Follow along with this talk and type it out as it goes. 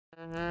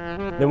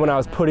Then when I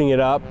was putting it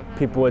up,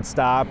 people would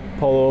stop,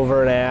 pull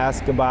over and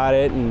ask about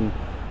it. And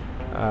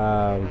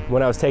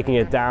when I was taking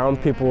it down,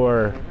 people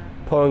were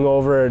pulling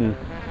over and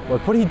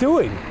like, what are you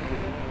doing?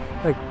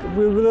 Like,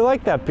 we really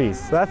like that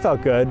piece. So that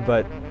felt good,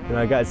 but you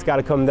know, it's got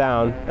to come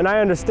down. And I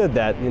understood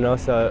that, you know,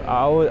 so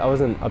I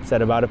wasn't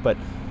upset about it, but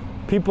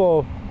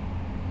people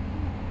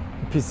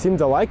seemed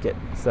to like it.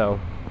 So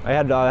I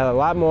had a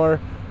lot more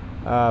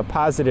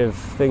positive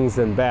things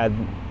than bad.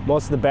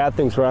 Most of the bad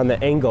things were on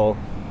the angle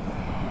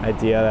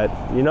idea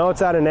that, you know,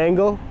 it's at an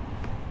angle.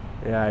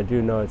 Yeah, I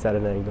do know it's at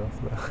an angle.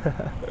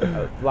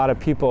 So. A lot of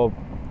people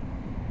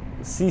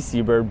see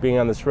Seabird being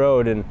on this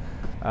road, and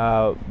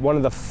one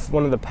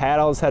of the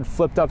paddles had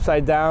flipped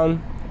upside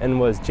down and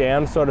was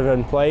jammed sort of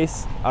in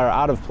place, or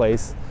out of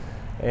place,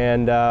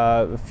 and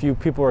a few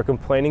people were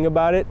complaining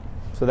about it.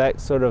 So that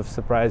sort of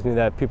surprised me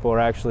that people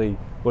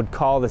would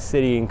call the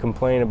city and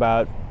complain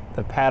about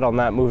the paddle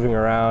not moving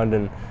around,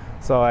 and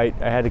so I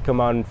had to come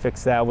out and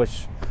fix that,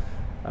 which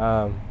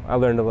I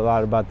learned a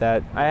lot about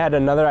that. I had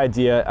another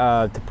idea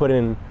to put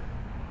in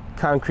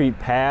concrete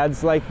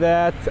pads like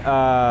that,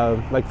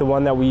 like the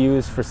one that we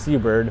use for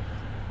Seabird,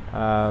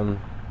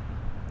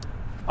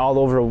 all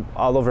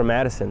over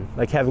Madison,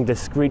 like having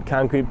discrete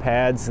concrete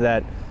pads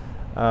that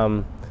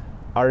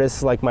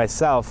artists like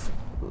myself,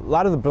 a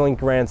lot of the Brilliant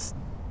grants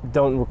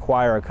don't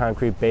require a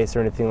concrete base or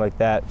anything like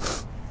that,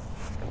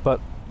 but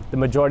the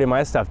majority of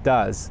my stuff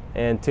does,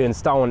 and to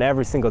install one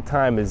every single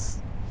time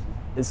is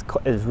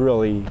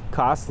really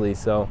costly.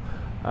 So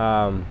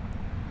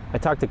I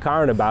talked to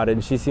Karen about it,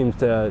 and she seems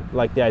to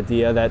like the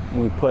idea that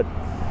we put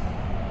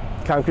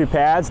concrete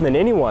pads, and then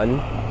anyone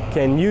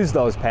can use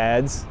those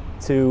pads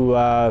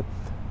to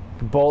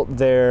bolt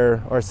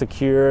or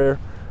secure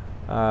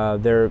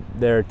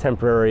their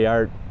temporary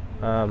art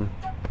on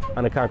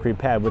a concrete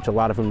pad, which a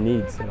lot of them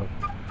need. So.